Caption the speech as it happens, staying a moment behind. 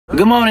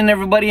Good morning,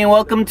 everybody, and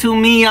welcome to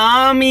Miami.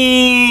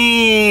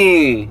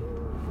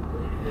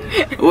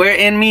 We're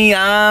in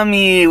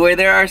Miami, where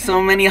there are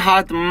so many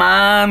hot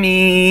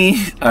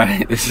mommies.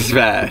 Alright, this is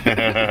bad.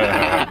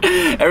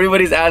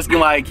 Everybody's asking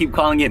why I keep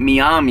calling it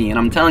Miami, and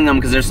I'm telling them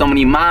because there's so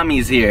many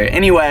mommies here.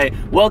 Anyway,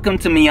 welcome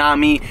to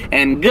Miami,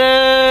 and good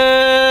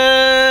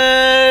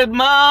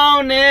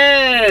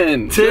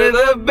morning to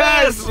the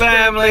best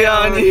family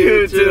on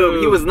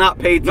YouTube. He was not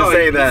paid to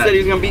say that. He said he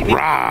was gonna beat me.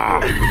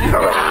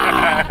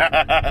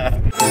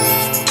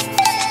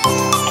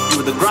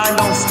 The grind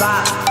don't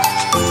stop.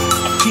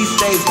 He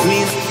stays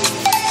green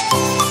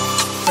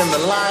and the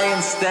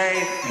lions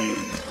stay.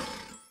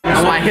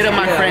 So I hit up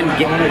my friend. I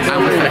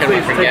almost hit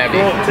my friend Gabby.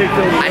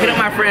 I hit up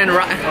my friend.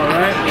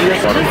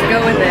 Let's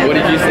go with it. What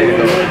did you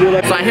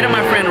say? So I hit up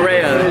my friend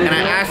Rhea and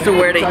I asked her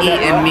where to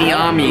eat in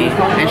Miami,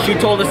 and she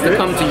told us to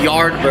come to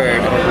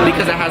Yardbird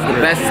because it has the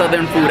best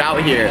southern food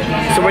out here.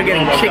 So we're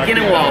getting chicken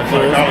and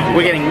waffles,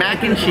 we're getting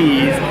mac and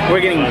cheese, we're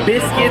getting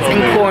biscuits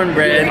and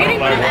cornbread. We're getting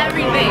one of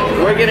everything.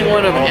 We're getting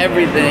one of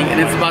everything,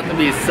 and it's about to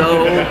be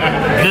so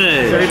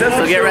good.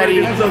 So get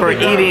ready for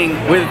eating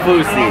with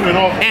Fousey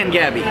and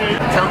Gabby.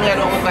 Tell me I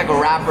don't look like a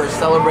rapper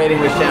celebrating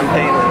with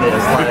champagne with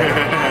this. Like,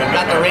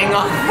 got the ring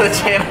on the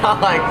chain on,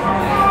 like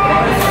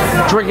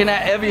drinking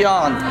that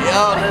Evian.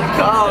 Yo, let's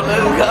go,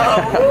 let's go.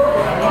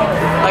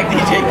 Like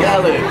DJ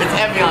Khaled. It's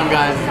Evian,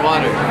 guys, it's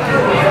water.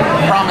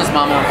 Promise,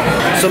 mama.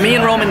 So me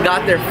and Roman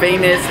got their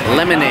famous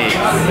lemonades.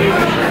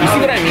 You see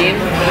what I mean?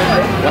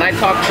 When I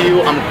talk to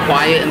you, I'm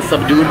quiet and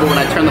subdued, but when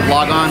I turn the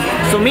vlog on.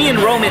 So me and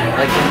Roman,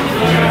 like,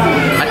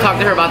 I talked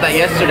to her about that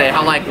yesterday,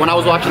 how like when I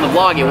was watching the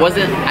vlog,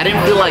 I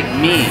didn't feel like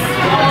me.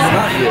 It's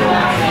not you.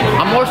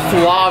 I'm more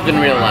suave in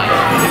real life.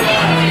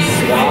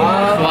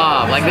 Suave?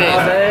 Suave, like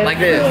this, like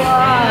this.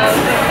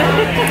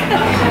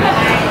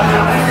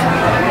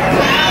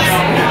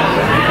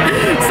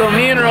 So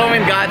me and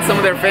Roman got some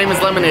of their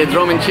famous lemonades.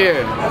 Roman,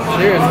 cheers.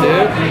 Cheers,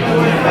 dude.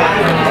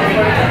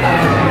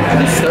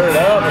 Stir it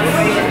up.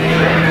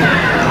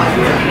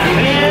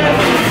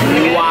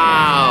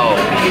 Wow.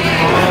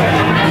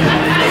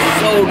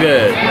 So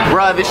good.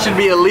 Bruh, this should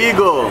be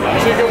illegal.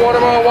 Chicken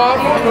watermelon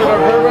waffle.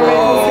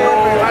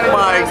 Oh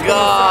my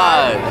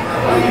god.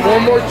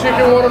 One more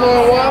chicken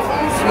watermelon waffle.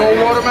 No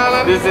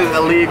watermelon. This is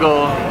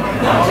illegal.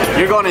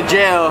 You're going to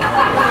jail.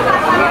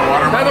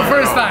 Not the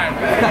first time.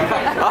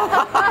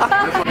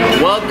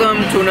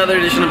 Welcome to another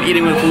edition of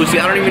Eating with Fousey.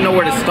 I don't even know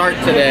where to start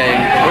today.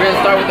 We're going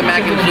to start with the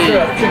mac and cheese.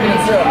 Chicken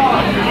and syrup.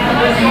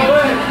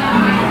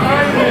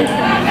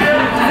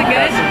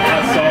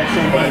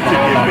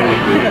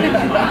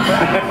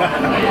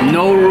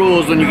 No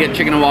rules when you get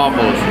chicken and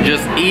waffles.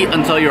 Just eat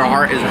until your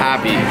heart is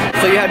happy.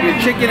 So you have your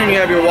chicken and you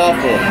have your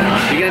waffle.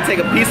 You're gonna take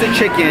a piece of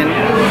chicken,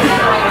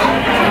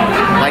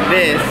 like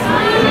this.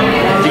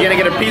 You're gonna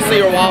get a piece of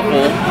your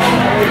waffle.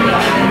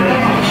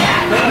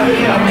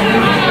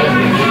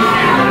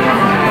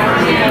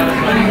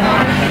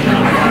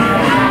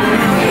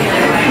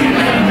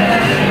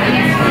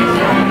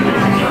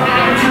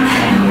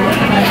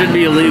 Should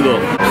be illegal.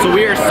 So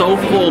we are so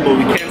full, but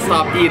we can't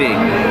stop eating.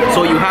 So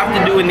what you have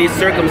to do in these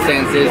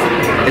circumstances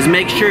is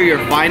make sure your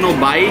final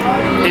bite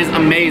is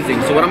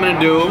amazing. So what I'm gonna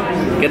do,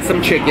 get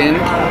some chicken,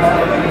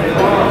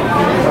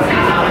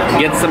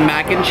 get some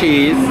mac and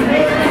cheese,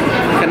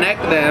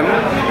 connect them,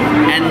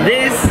 and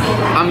this,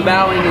 I'm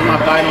vowing, is my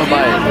final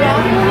bite.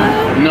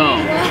 No,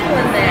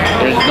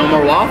 there's no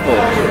more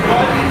waffle.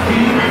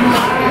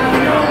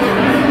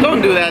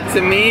 Don't do that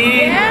to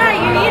me. Yeah,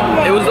 you need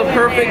more. It was a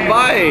perfect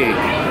bite.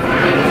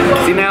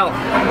 See now,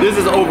 this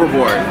is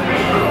overboard.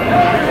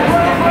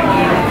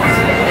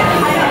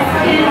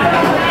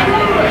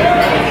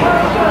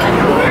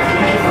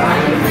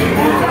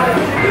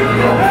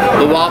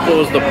 The waffle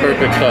was the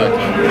perfect touch.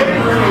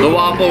 The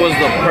waffle was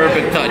the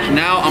perfect touch.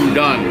 Now I'm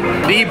done.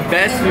 The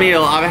best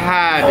meal I've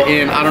had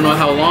in I don't know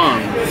how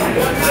long.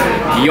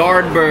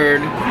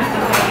 Yardbird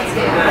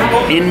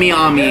in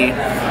Miami,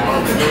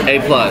 A+.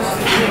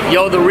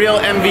 Yo, the real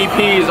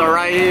MVPs are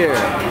right here.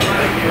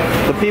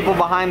 The people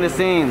behind the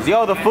scenes.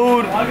 Yo, the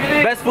food,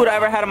 best food I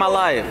ever had in my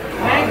life.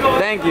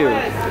 Thank you.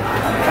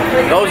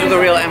 Those are the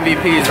real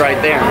MVPs right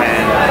there,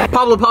 man.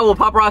 Pablo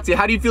Paparazzi,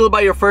 how do you feel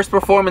about your first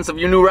performance of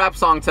your new rap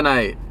song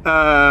tonight?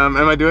 Am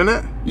I doing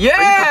it? Yes!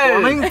 Are you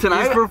performing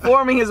tonight? He's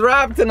performing his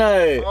rap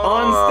tonight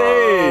on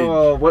stage.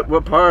 Oh,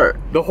 what part?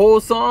 The whole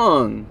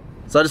song.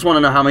 So I just want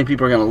to know how many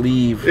people are gonna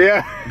leave.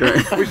 Yeah.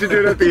 We should do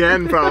it at the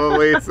end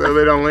probably so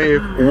they don't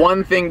leave.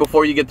 One thing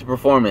before you get to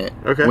perform it.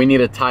 Okay. We need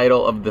a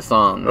title of the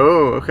song.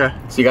 Oh, okay.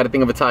 So you got to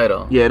think of a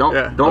title. Yeah, don't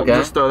Okay.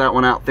 just throw that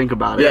one out. Think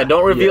about it. Yeah,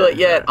 don't reveal it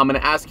yet. I'm gonna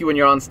ask you when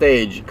you're on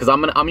stage, because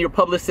I'm your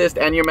publicist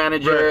and your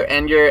manager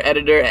and your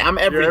editor. I'm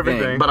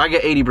everything. But I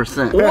get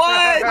 80%. What?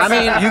 I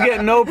mean, you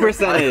get no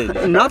percentage.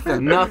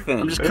 Nothing.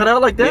 Nothing. I'm just cut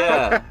out like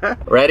that. Yeah.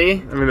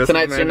 Ready? I mean, that's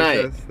Tonight's what your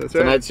manager night. says. That's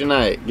right. Tonight's your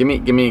night. Give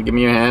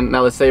me your hand.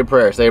 Now let's say a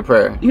prayer. Say a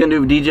prayer. You gonna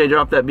do DJ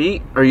drop that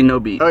beat or you no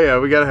beat? Oh yeah,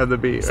 we gotta have the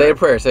beat. Say a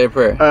prayer. Say a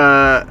prayer.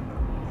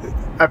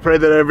 I pray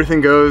that everything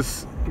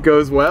goes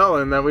goes well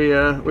and that we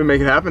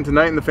make it happen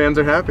tonight and the fans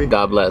are happy.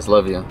 God bless,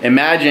 love you.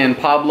 Imagine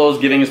Pablo's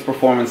giving his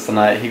performance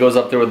tonight. He goes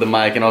up there with the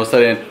mic and all of a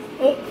sudden,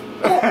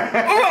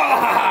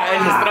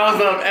 and just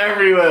throws up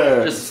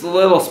everywhere. Just a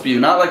little spew,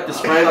 not like the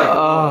spray,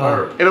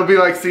 like It'll be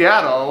like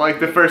Seattle, like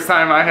the first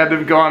time I had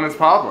to go on as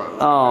Pablo.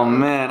 Oh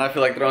man, I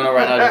feel like throwing up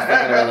right now just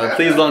thinking about that.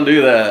 Please don't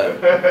do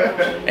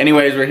that.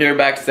 Anyways, we're here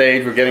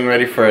backstage. We're getting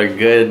ready for a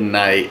good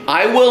night.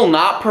 I will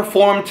not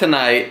perform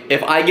tonight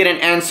if I get an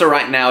answer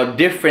right now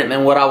different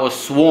than what I was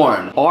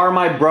sworn. Are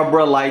my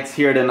bruh lights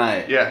here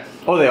tonight? Yes.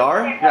 Oh, they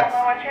are? Yes.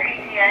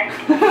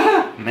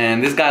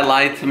 Man, this guy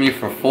lied to me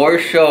for 4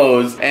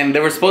 shows, and they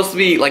were supposed to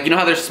be, like, you know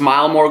how there's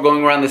Smile More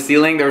going around the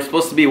ceiling? They were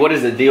supposed to be, what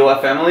is it,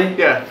 DOF Family?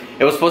 Yeah.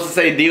 It was supposed to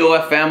say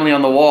DOF Family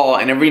on the wall,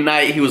 and every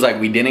night he was like,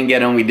 we didn't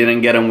get him, we didn't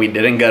get him, we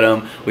didn't get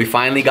him. We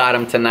finally got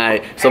him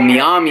tonight. So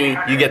Miami,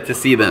 you get to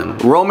see them.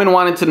 Roman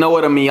wanted to know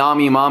what a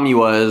Miami mommy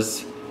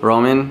was.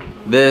 Roman,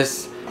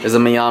 this is a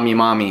Miami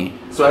mommy.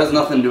 so it has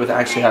nothing to do with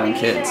actually having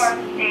kids.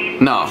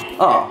 No.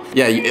 Oh.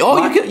 Yeah,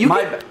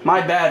 My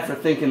bad for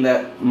thinking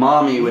that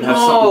mommy would have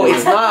No, something to do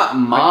it's with not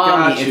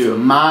mommy, got you. it's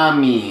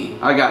mommy.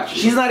 I got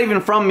you. She's not even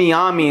from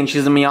Miami and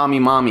she's a Miami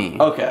mommy.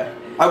 Okay.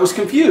 I was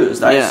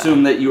confused. I Yeah.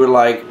 assumed that you were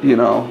like, you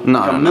know,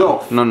 like a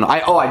MILF. No.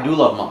 I do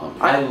love mom.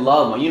 I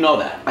love mom. You know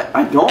that.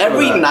 I don't know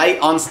Every that. night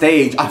on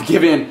stage, I've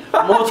given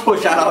multiple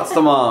shout outs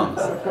to moms.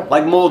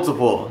 Like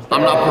multiple.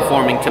 I'm not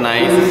performing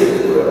tonight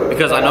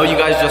because I know you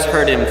guys just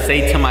heard him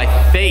say to my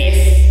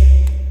face.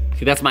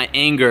 See, that's my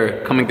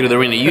anger coming through the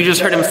arena. You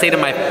just heard him say to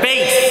my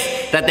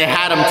face that they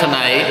had him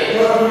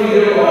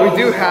tonight. We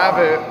do have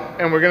it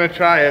and we're gonna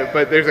try it,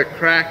 but there's a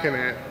crack in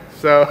it,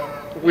 so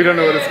we don't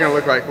know what it's gonna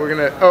look like. We're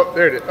gonna, oh,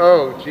 there it is.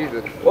 Oh,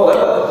 Jesus.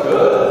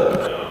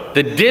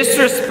 The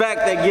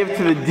disrespect they give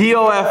to the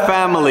DOF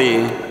family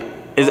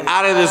is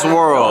out of this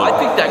world. I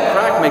think that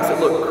crack makes it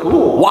look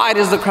cool. Why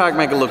does the crack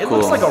make it look It cool?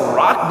 looks like a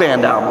rock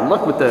band album.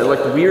 Look with the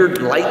like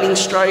weird lightning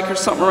strike or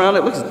something around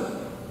it.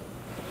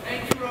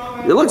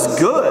 It looks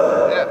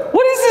good.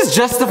 What is this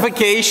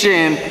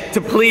justification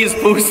to please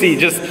Fousey?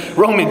 Just,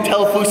 Roman,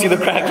 tell Fousey the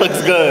crack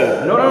looks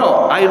good.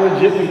 No. I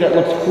legit think that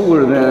looks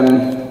cooler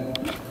than.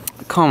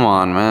 Come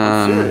on,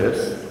 man.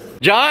 Serious.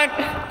 John,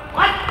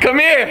 come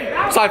here.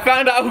 So I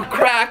found out who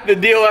cracked the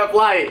DOF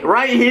light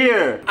right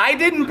here. I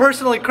didn't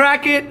personally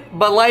crack it,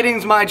 but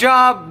lighting's my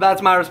job.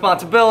 That's my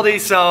responsibility,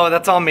 so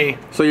that's on me.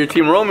 So you're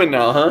Team Roman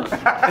now, huh?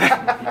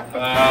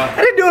 I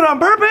didn't do it on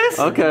purpose.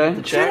 Okay.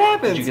 Shit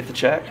happens. Did you get the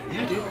check?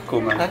 Yeah, dude.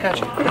 Cool, man. I got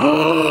you.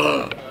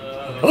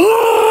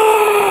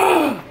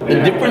 The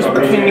difference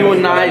between you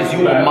and I is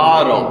you a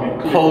model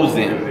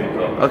posing.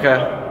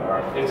 Okay.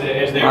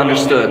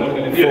 Understood.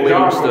 Fully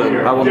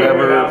understood. I will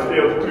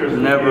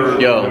never.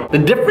 Yo, the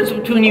difference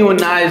between you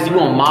and I is you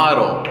a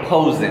model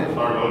posing.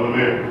 What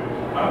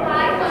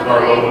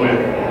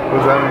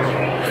does that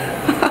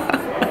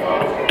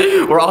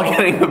mean? We're all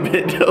getting a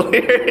bit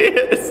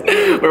delirious.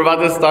 We're about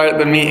to start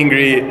the meet and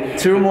greet.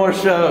 2 more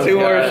shows. 2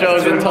 more guys.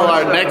 shows 2 until more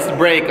our shows. next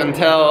break,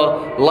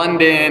 until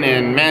London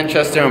and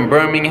Manchester and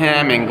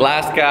Birmingham and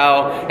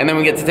Glasgow, and then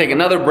we get to take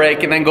another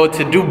break and then go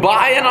to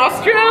Dubai and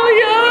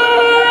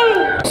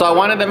Australia. So I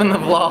wanted them in the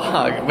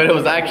vlog, but it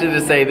was actually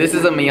to say this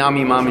is a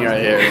Miami mommy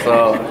right here.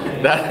 So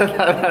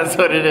that's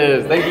what it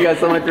is. Thank you guys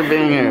so much for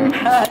being here.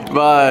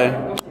 Bye.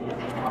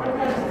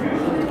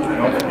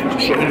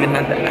 She even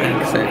had the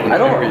accent. I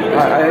don't.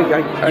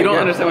 You don't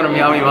understand what a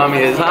Miami mommy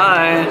is.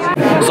 Hi.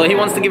 So he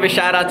wants to give a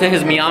shout out to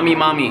his Miami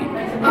mommy.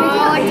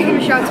 I'd like to give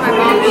a shout out to my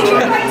mom. She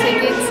bought my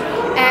tickets.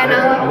 And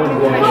I'd like to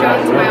give a shout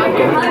out to my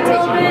uncle for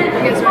taking me. You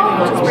guys are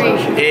much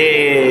inspiration.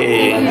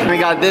 Hey. We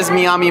got this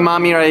Miami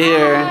mommy right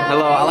here.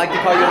 Hello. I like to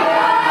call you.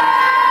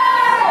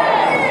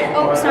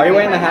 Oh, sorry. Are you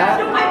wearing the hat?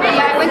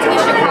 Yeah, I went to the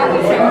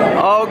Chicago show.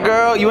 Oh,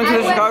 girl. You went to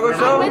the Chicago I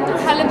show? went to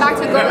hell and back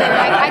to go there.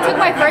 Like, I took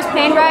my first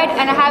plane ride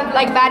and I had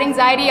like bad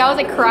anxiety. I was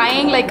like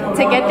crying like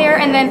to get there,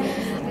 and then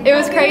it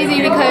was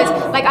crazy because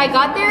like I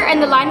got there and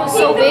the line was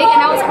so big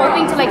and I was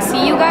hoping to like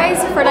see you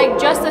guys for like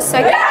just a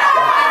second.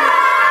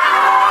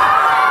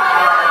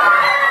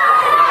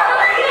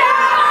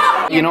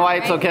 You know why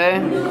it's okay?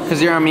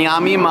 Because you're a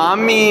Miami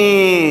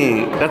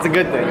mommy. That's a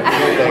good thing. That's a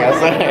good thing, I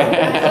swear. It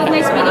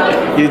was nice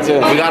meeting you. You too.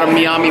 We got a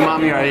Miami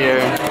mommy right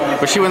here.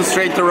 But she went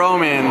straight to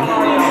Roman.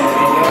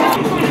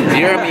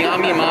 You're a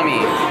Miami mommy.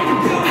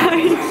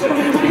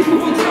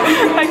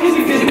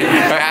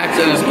 Her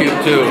accent is cute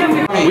too.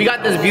 We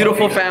got this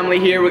beautiful family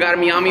here. We got a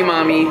Miami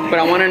mommy. But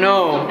I want to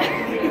know,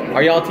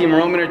 are y'all Team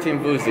Roman or Team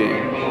Fousey?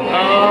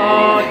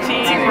 Oh,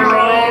 Team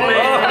Roman.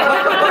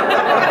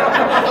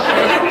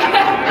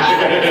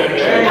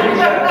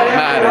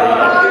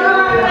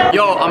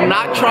 Yo, I'm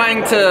not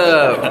trying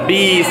to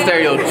be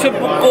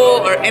stereotypical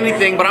or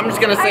anything, but I'm just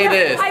gonna say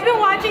this. I've been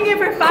watching it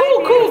for 5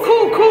 years.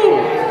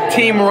 Cool.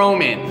 Team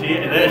Roman. Look, we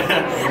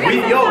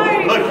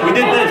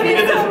did this.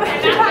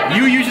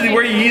 You usually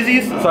wear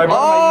Yeezys, so I brought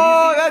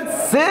Oh,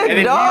 that's sick, my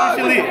Yeezys. dog.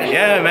 And then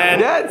yeah, man.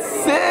 That's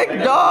sick,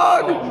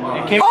 dog.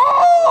 came-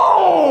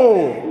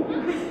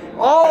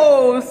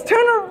 Oh,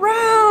 turn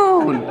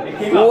around.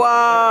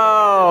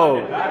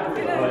 Wow.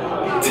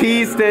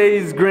 T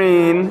stays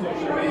green.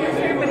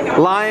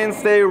 Lions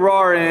stay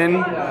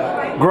roaring.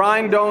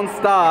 Grind don't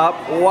stop.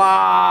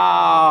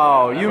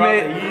 Wow. You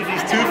made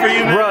Yeezys 2 for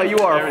you, man. Bro, you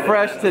are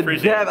fresh to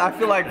death. I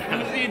feel like,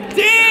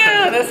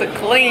 damn, that's a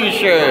clean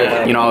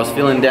shirt. You know, I was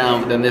feeling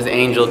down, but then this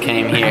angel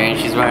came here and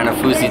she's wearing a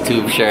Fousey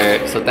Tube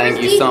shirt. So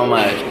thank you so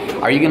much.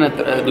 Are you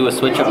gonna do a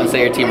switch up and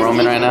say your team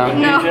Roman right now?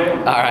 No.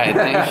 All right,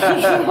 thanks.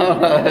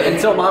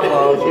 Until my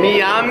vlog.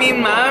 Miami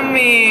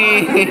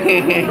Mommy.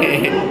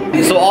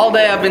 So all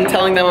day I've been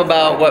telling them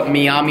about what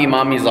Miami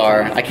Mommies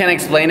are. I can't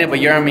explain it, but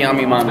you're a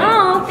Miami Mommy.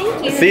 Oh,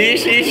 thank you. See,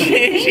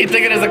 she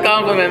took it as a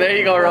compliment. There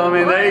you go,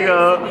 Roman. There you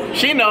go.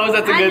 She knows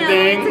that's a good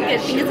thing.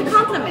 It's a good thing. It's a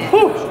compliment.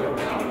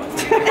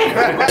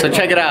 So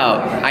check it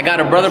out. I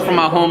got a brother from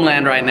my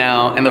homeland right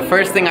now, and the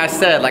first thing I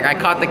said, like I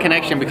caught the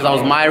connection because I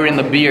was miring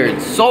the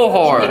beard so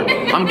hard.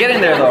 I'm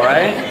getting there though,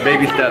 right?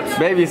 Baby steps.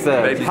 Baby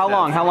steps. Baby How steps.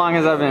 long? How long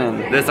has that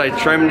been? This I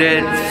trimmed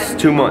it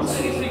 2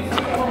 months.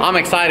 I'm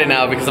excited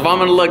now because if I'm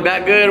gonna look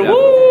that good,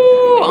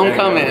 woo, I'm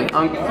coming.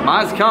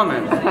 Mine's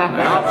coming.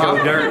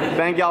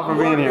 Thank y'all for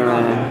being here,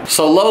 man.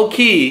 So low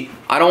key,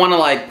 I don't want to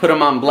like put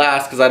him on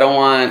blast because I don't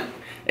want.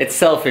 It's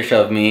selfish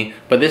of me,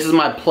 but this is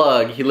my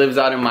plug. He lives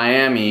out in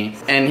Miami,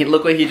 and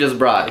look what he just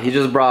brought.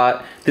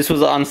 This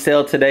was on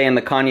sale today in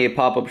the Kanye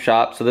pop-up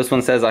shop. So this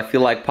one says, I feel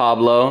like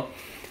Pablo.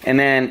 And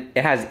then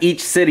it has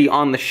each city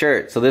on the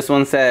shirt. So this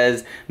one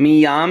says,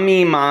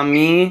 Miami,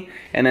 mommy.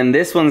 And then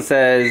this one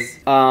says,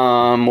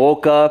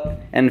 woke up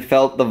and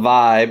felt the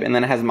vibe. And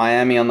then it has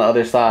Miami on the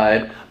other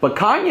side. But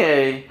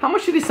Kanye, how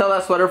much did he sell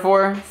that sweater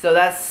for? So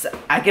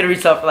I could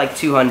resell for like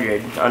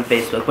 200 on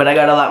Facebook, but I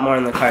got a lot more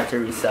in the cart to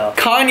resell.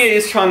 Kanye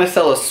is trying to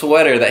sell a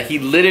sweater that he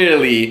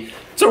literally,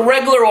 it's a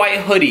regular white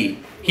hoodie.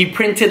 He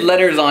printed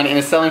letters on and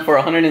is selling for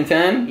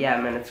 110?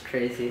 Yeah, man, it's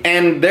crazy.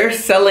 And they're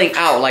selling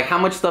out. Like, how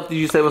much stuff did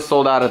you say was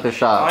sold out at the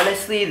shop?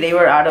 Honestly, they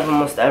were out of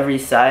almost every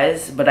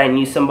size, but I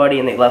knew somebody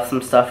and they left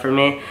some stuff for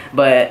me.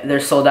 But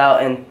they're sold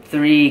out in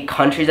 3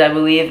 countries, I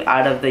believe,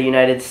 out of the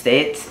United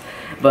States.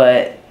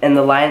 But in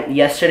the line,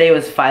 yesterday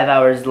was 5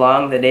 hours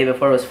long, the day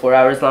before was 4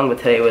 hours long, but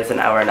today was an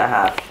hour and a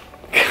half.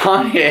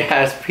 Kanye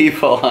has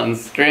people on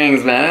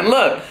strings, man. And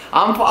look,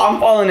 I'm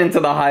falling into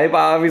the hype.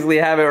 I obviously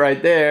have it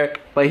right there.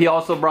 But he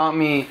also brought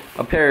me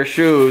a pair of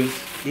shoes.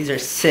 These are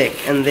sick,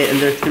 and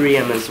they're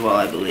 3M as well,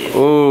 I believe.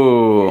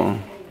 Ooh.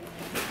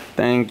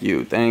 Thank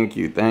you, thank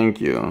you, thank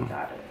you.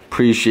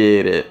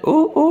 Appreciate it.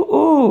 Ooh, ooh,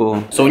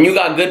 ooh. So when you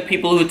got good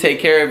people who take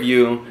care of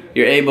you,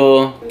 you're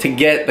able to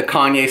get the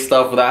Kanye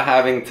stuff without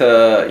having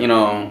to, you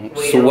know,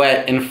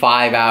 sweat in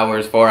 5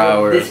 hours, 4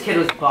 hours. This kid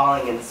was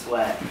bawling in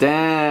sweat.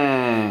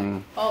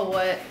 Dang. Oh,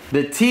 what?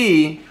 The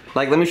tee,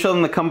 like let me show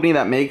them the company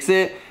that makes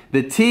it.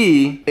 The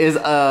tee is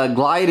a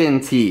glide-in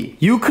tee.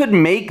 You could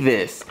make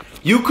this.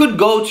 You could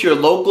go to your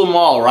local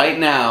mall right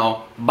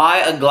now, buy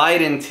a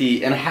glide-in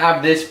tee, and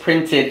have this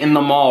printed in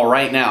the mall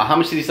right now. How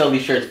much did he sell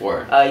these shirts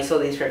for? He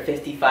sold these for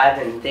 55,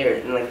 and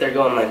they're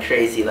going like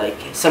crazy. Like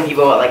some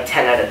people want like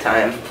 10 at a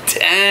time.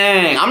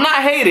 Dang, I'm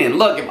not hating.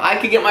 Look, if I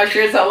could get my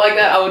shirts out like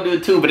that, I would do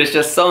it too. But it's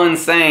just so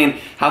insane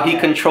how he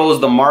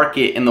controls the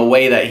market in the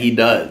way that he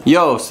does.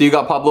 Yo, so you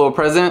got Pablo a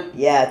present?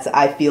 Yeah, it's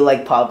I feel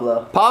like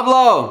Pablo.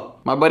 Pablo!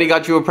 My buddy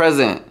got you a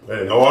present.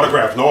 Hey, no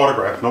autographs, no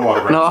autographs, no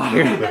autographs. No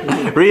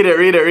autographs. Read it.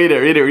 Read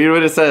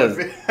what it says.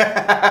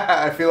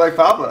 I feel like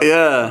Pablo.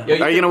 Yeah.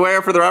 Are you gonna wear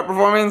it for the rap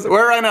performance?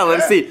 Wear it right now.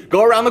 Let's see.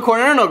 Go around the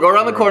corner. No, go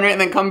around the corner and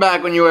then come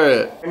back when you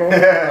wear it.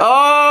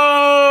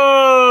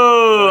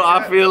 Oh,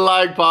 I feel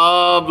like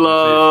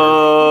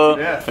Pablo.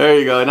 Yes. There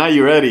you go. Now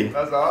you ready.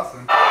 That's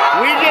awesome.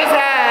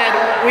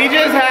 We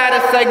just had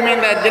a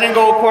segment that didn't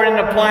go according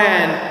to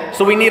plan,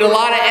 so we need a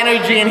lot of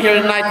energy in here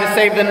tonight to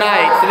save the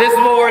night. So this is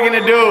what we're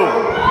gonna do.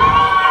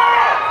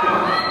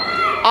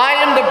 I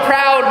am the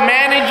proud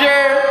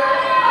manager,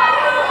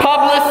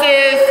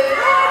 publicist,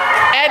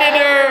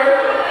 editor,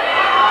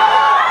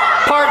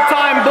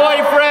 part-time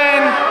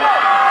boyfriend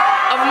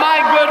of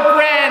my good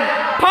friend,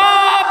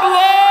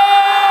 Pablo!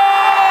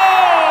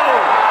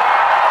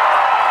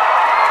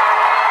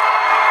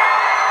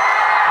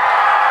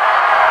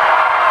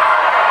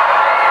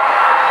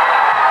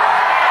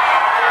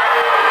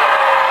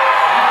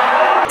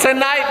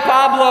 Tonight,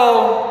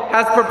 Pablo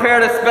has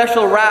prepared a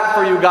special rap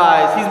for you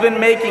guys. He's been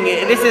making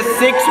it. This is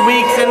 6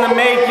 weeks in the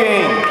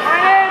making.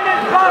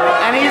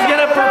 And he's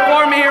gonna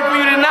perform it here for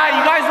you tonight.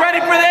 You guys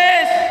ready for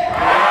this?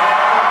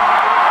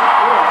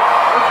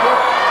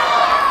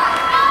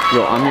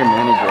 Yo, I'm your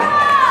manager.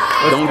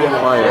 Don't get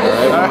fired,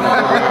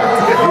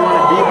 alright? You want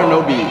a beat or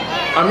no beat?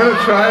 I'm gonna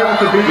try it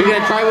with the beat. We're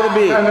gonna try with a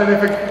beat. And then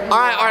if it... All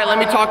right, let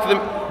me talk to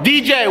them.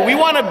 DJ, we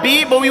want a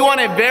beat, but we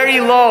want it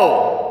very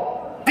low.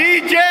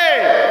 DJ,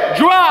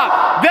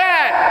 drop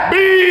that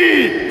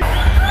beat!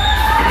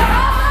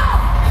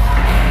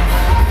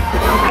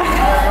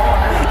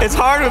 It's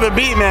hard with a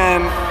beat,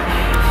 man.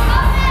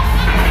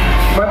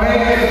 My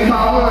name is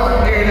Pablo,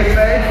 and I'm here to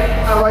say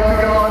I like to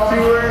go on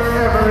tour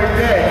every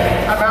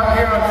day. I'm out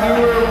here on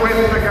tour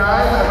with the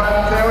guys. I'm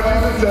having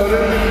sandwiches and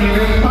sodas and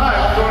even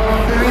pies. Going from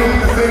city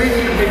to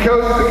city and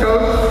coast to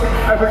coast.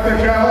 I book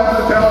their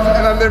travel, hotels,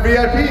 and I'm their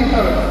VIP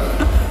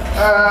host.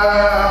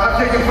 I'm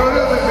taking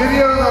photos and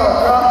videos all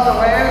across the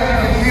land. You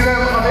can see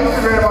them on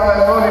Instagram on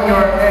that photo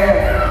card. And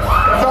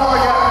that's all I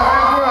got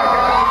time for. I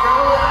got to go.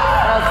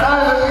 Now it's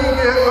time that we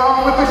get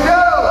on with the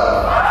show.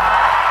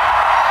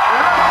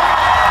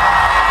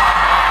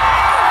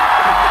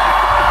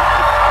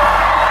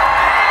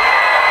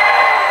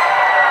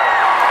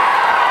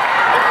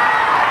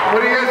 What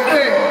do you guys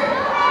think? Is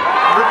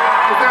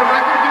there a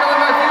record deal in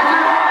my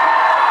future?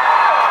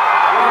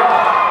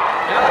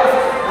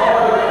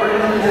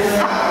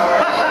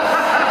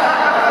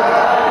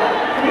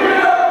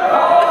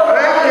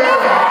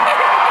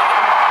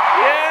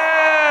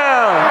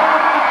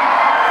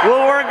 Yeah!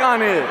 We'll work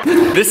on it.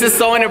 This is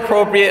so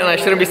inappropriate and I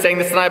shouldn't be saying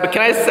this tonight, but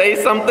can I say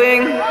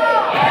something?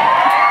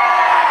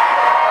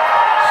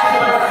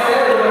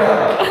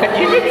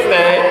 You can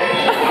say it.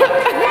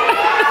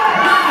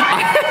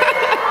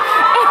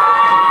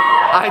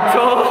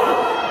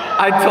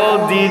 I told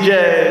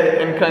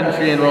DJ and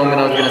Country and Roman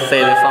I was gonna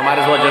say this, so I might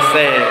as well just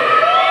say it.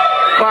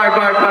 Quiet.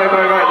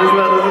 Listen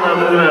up.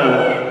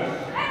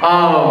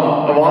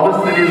 Of all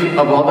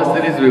the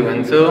cities we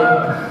went to,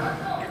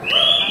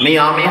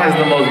 Miami has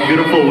the most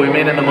beautiful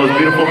women and the most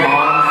beautiful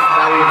moms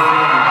that we've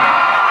seen.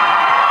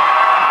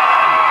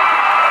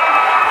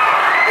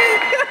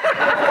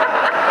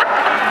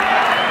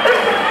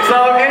 So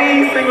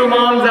any single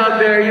moms out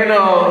there, you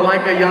know,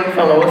 like a young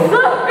fellow, what's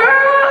up,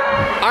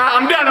 girl? Alright,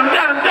 I'm done.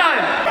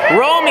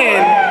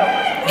 Roman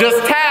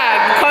just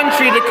tagged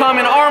Country to come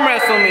and arm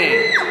wrestle me.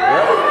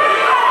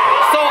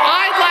 So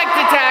I'd like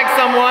to tag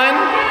someone.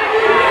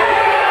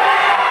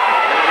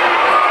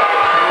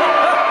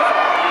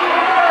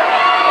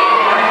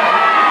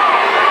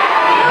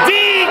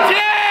 DJ!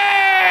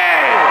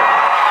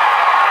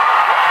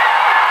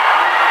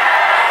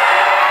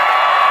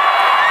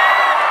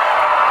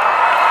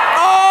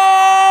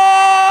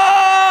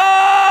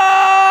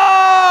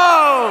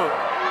 Oh!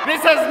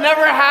 This has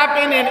never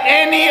happened in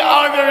any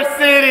other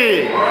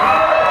city.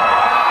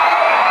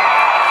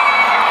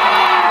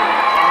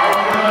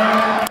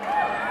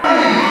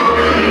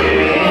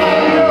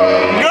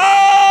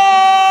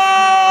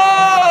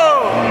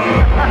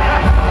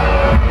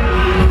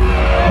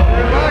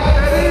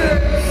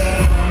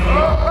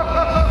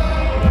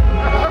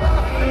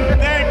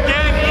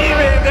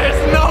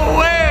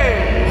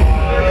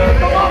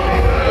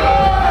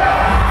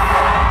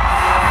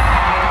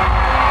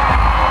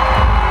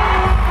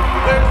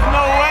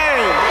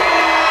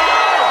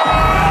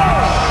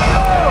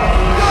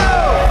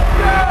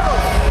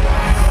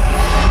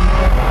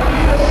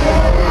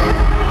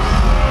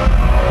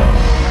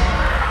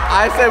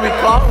 I say we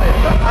call it.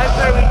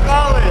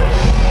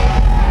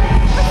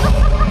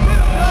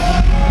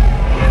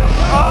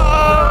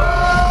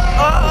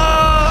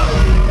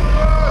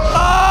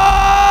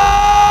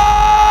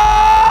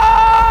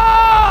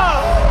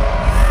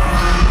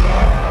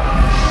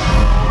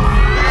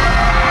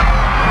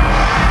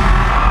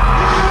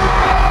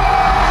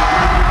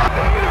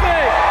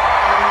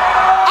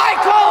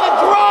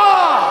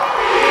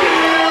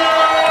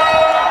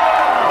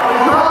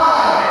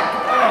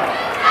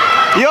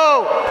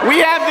 We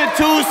have the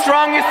two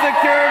strongest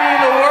security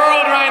in the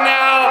world right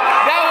now.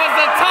 That was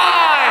a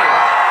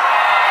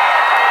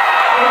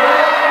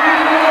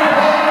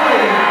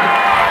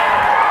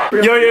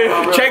tie.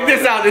 Yo, check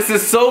this out. This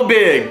is so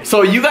big.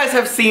 So you guys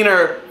have seen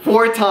her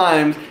 4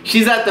 times.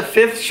 She's at the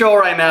 5th show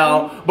right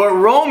now. But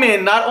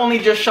Roman not only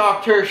just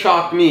shocked her,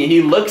 shocked me.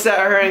 He looks at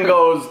her and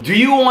goes, "Do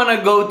you want to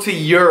go to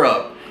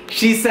Europe?"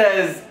 She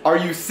says, "Are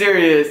you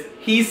serious?"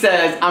 He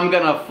says, "I'm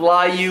gonna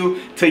fly you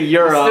to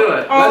Europe." Let's do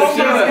it. Let's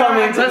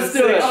coming to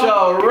the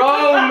show.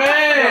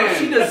 Roman!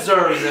 She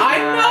deserves it. I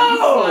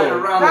know!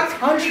 Around That's the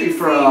country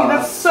for crazy. us.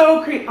 That's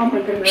so crazy. Oh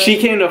my goodness. She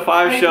came to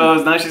 5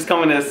 shows, now she's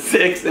coming to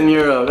 6 in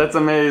Europe. That's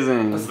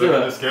amazing. Let's look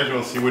at the schedule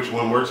and see which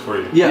one works for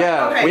you.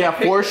 Yeah, Okay. we have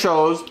 4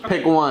 shows,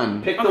 pick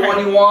one. Pick the one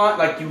you want,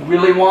 like you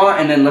really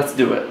want, and then let's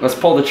do it. Let's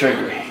pull the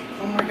trigger.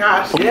 Oh my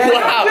gosh. Yeah.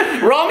 Wow,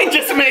 Romy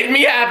just made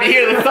me happy.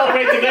 Here, let's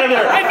celebrate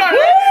together. I know.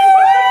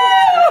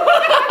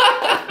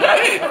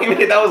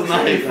 That was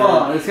nice.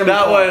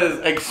 That was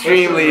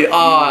extremely,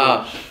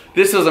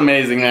 this was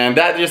amazing, man.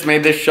 That just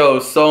made this show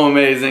so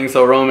amazing.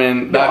 So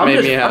Roman, that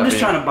made me happy. I'm just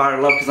trying to buy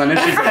her love because I know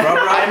she's a rubber.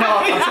 I know.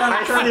 I'm trying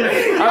to turn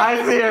her.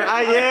 I see her.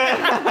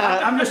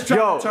 I'm just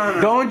trying to turn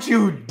her. Don't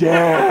you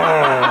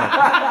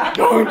dare.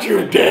 Don't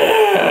you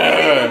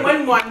dare.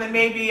 Win one, then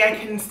maybe I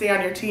can stay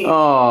on your team.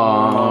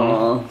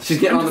 Oh, she's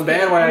getting on the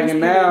bandwagon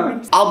now.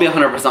 I'll be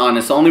 100%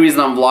 honest. The only reason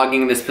I'm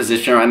vlogging this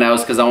position right now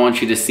is because I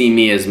want you to see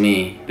me as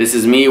me. This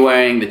is me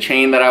wearing the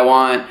chain that I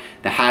want,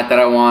 the hat that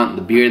I want,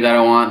 the beard that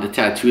I want, the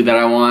tattoo that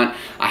I want.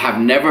 I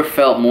have never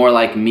felt more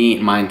like me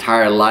in my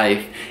entire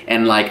life.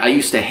 And like, I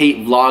used to hate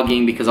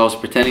vlogging because I was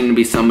pretending to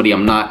be somebody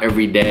I'm not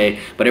every day.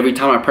 But every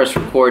time I press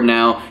record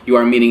now, you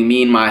are meeting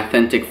me in my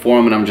authentic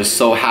form, and I'm just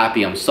so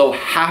happy. I'm so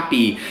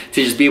happy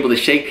to just be able to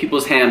shake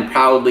people's hand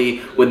proudly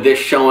with this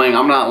showing.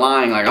 I'm not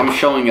lying, like I'm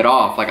showing it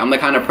off. Like I'm the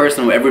kind of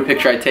person who every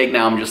picture I take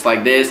now, I'm just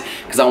like this,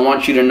 because I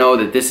want you to know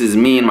that this is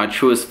me in my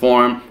truest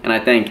form. And I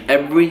thank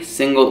every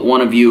single one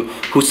of you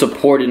who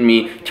supported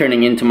me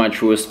turning into my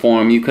truest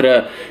form. You could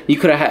have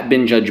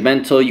been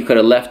judgmental, you could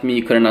have left me,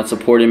 you could have not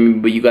supported me,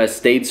 but you guys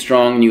stayed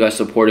strong and you guys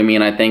supported me,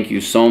 and I thank you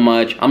so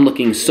much. I'm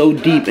looking so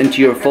deep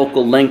into your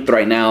focal length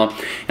right now,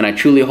 and I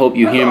truly hope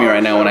you hear me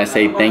right now when I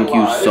say thank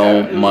you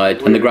so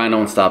much. And the grind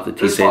don't stop, the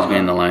T stays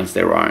green, the line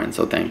stay roaring,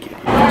 so thank you.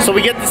 So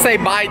we get to say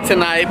bye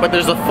tonight, but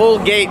there's a full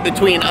gate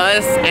between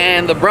us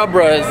and the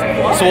Brubras,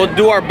 so we'll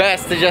do our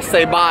best to just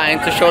say bye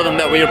and to show them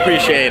that we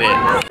appreciate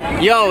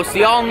it. Yo, so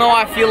y'all know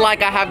I feel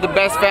like I have the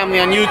best family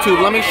on YouTube.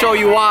 Let me show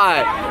you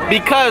why.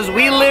 Because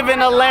we live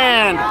in a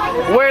land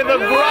where the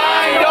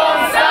grind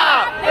don't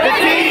stop, the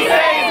T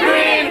stays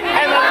green,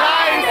 and the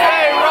line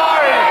stay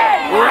roaring.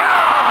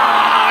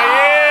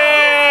 Yeah!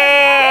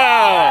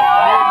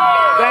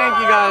 Thank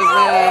you guys,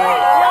 man.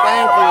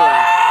 Thank you.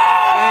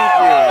 Thank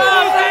you.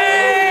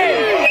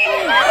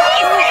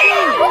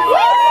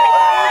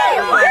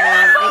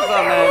 What's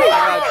up, man? I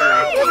got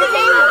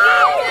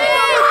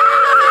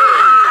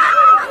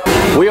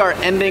you. We are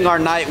ending our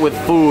night with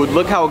food.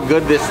 Look how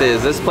good this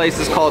is. This place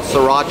is called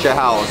Sriracha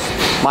House.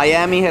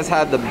 Miami has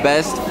had the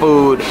best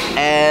food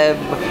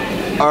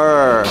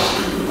ever.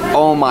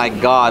 Oh my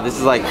God, this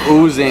is like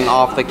oozing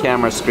off the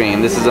camera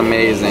screen. This is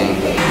amazing.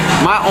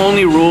 My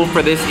only rule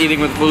for this eating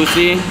with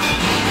fousey: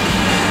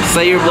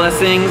 say your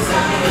blessings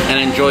and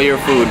enjoy your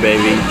food,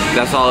 baby.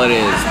 That's all it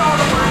is.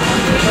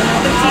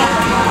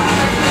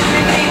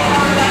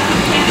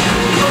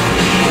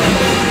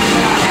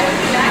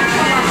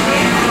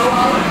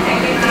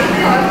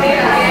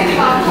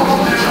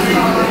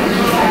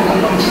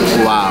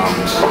 Wow,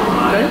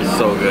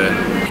 so good.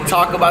 We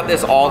talk about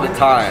this all the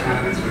time.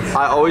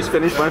 I always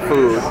finish my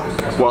food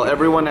while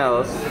everyone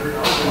else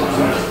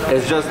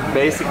is just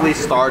basically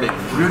starting.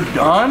 You're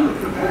done?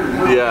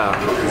 Yeah.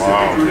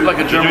 Wow. You're like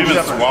a German Shepherd. Did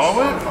you even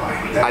swallow it?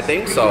 I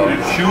think so. Did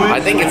you chew it?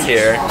 I think it's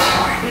here. He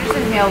just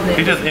inhaled it.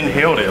 He just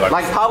inhaled it.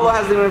 Like Pablo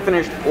hasn't even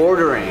finished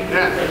ordering.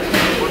 Yeah.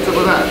 What's up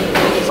with that?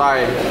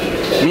 Sorry.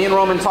 Me and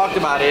Roman talked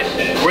about it.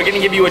 We're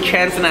gonna give you a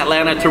chance in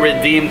Atlanta to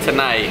redeem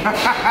tonight.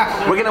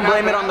 We're gonna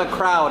blame it on the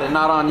crowd and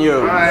not on you.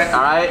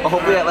 Alright?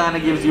 Hopefully Atlanta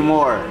gives you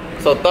more.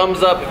 So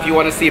thumbs up if you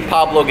want to see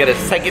Pablo get a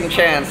second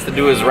chance to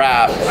do his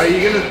rap. Are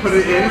you gonna put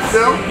it in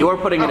still? You're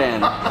putting it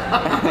in.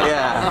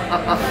 Yeah.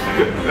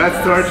 That's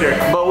torture.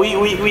 But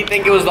we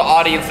think it was the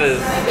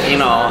audience's, you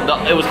know,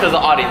 it was because of the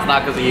audience,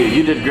 not because of you.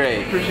 You did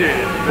great. Appreciate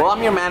it. Well,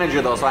 I'm your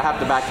manager though, so I have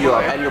to back you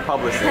up, and your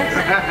publicist.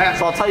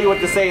 So I'll tell you what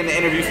to say in the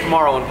interviews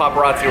tomorrow when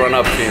paparazzi run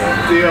up to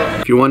you. Deal.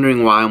 If you're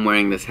wondering why I'm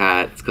wearing this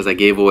hat, it's because I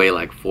gave away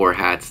like 4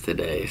 hats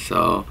today,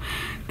 so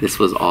this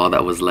was all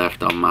that was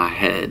left on my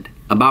head.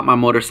 About my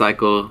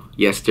motorcycle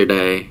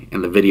yesterday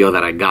and the video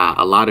that I got,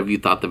 a lot of you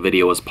thought the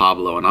video was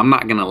Pablo, and I'm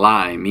not gonna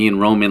lie, me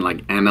and Roman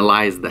like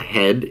analyzed the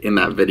head in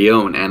that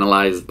video and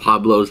analyzed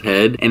Pablo's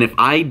head, and if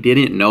I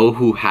didn't know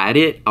who had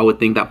it, I would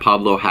think that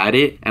Pablo had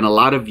it, and a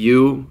lot of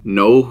you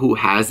know who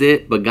has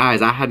it, but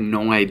guys, I had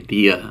no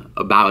idea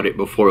about it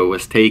before it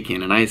was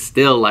taken, and I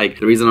still like,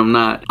 the reason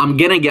I'm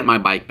gonna get my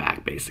bike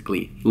back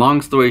basically.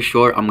 Long story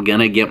short, I'm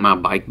gonna get my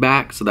bike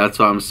back, so that's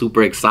why I'm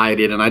super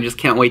excited, and I just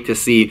can't wait to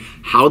see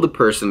how the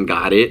person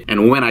got it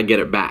and when I get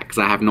it back, because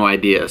I have no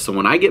idea. So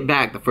when I get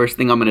back, the first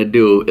thing I'm gonna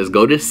do is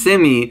go to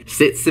Simi,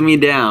 sit Simi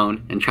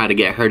down, and try to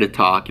get her to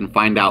talk and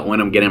find out when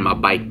I'm getting my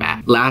bike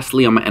back.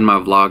 Lastly, I'm gonna end my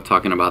vlog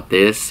talking about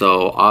this.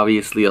 So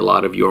obviously a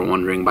lot of you are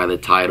wondering by the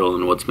title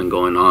and what's been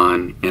going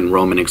on and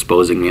Roman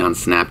exposing me on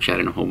Snapchat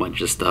and a whole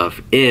bunch of stuff,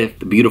 if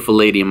the beautiful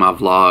lady in my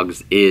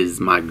vlogs is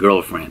my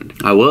girlfriend.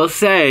 I will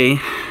say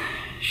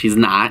she's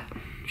not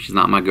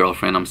my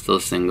girlfriend. I'm still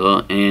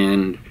single,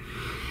 and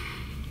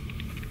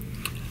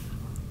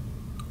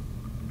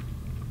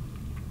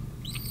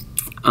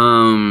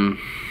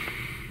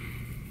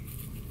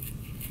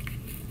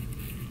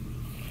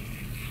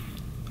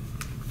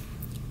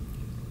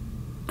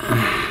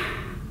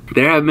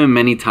there have been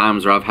many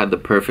times where I've had the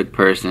perfect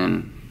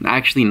person.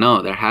 Actually,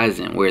 no, there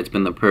hasn't, where it's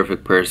been the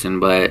perfect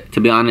person, but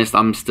to be honest,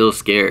 I'm still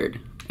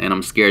scared. And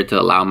I'm scared to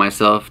allow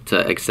myself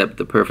to accept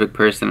the perfect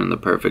person and the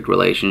perfect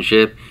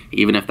relationship,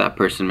 even if that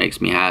person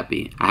makes me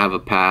happy. I have a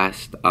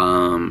past,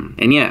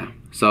 and yeah.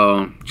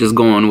 So just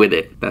going with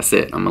it. That's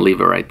it. I'm gonna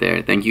leave it right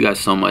there. Thank you guys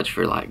so much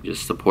for like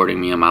just supporting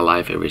me in my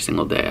life every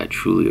single day. I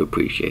truly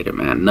appreciate it,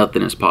 man.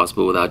 Nothing is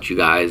possible without you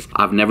guys.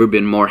 I've never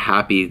been more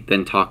happy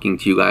than talking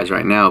to you guys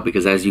right now,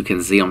 because as you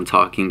can see, I'm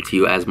talking to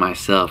you as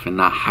myself and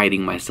not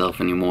hiding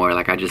myself anymore.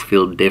 Like I just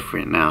feel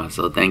different now.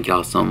 So thank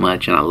y'all so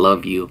much, and I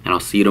love you. And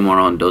I'll see you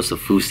tomorrow on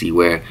DOSEofFOUSEY,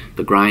 where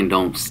the grind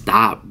don't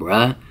stop,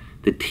 bruh.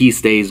 The tea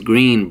stays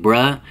green,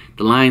 bruh.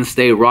 The lines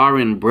stay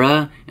roaring,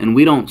 bruh. And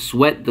we don't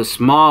sweat the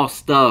small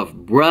stuff,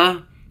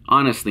 bruh.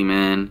 Honestly,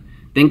 man.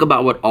 Think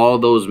about what all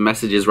those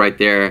messages right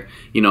there,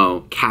 you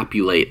know,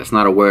 capulate. That's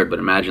not a word, but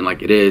imagine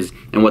like it is,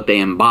 and what they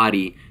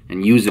embody,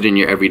 and use it in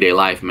your everyday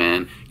life,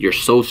 man. You're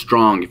so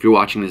strong. If you're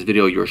watching this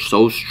video, you're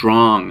so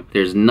strong.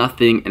 There's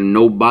nothing and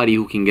nobody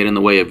who can get in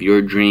the way of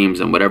your dreams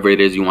and whatever it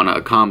is you want to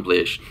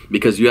accomplish,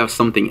 because you have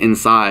something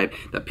inside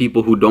that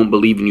people who don't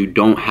believe in you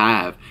don't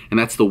have. And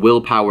that's the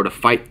willpower to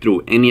fight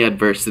through any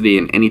adversity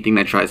and anything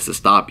that tries to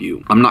stop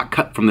you. I'm not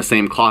cut from the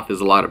same cloth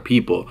as a lot of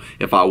people.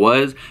 If I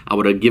was, I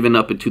would have given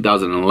up in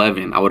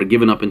 2011. I would have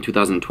given up in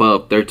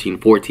 2012, 13,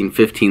 14,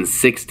 15,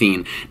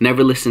 16.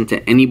 Never listened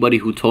to anybody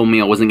who told me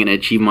I wasn't going to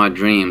achieve my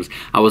dreams.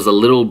 I was a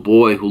little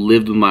boy who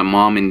lived with my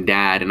mom and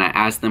dad, and I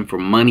asked them for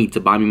money to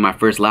buy me my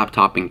first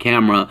laptop and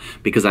camera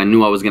because I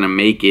knew I was going to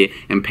make it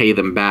and pay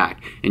them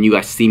back. And you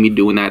guys see me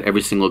doing that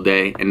every single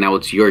day, and now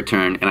it's your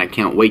turn, and I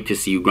can't wait to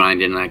see you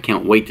grinding, and I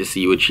can't wait to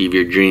see you achieve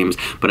your dreams.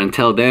 But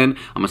until then,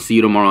 I'm gonna see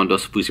you tomorrow on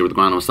DOSEofFOUSEY, where the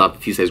grind don't stop,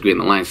 the T stays great,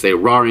 and the line stay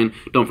roaring.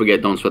 Don't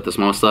forget, don't sweat the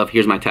small stuff.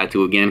 Here's my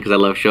tattoo again because I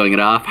love showing it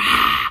off.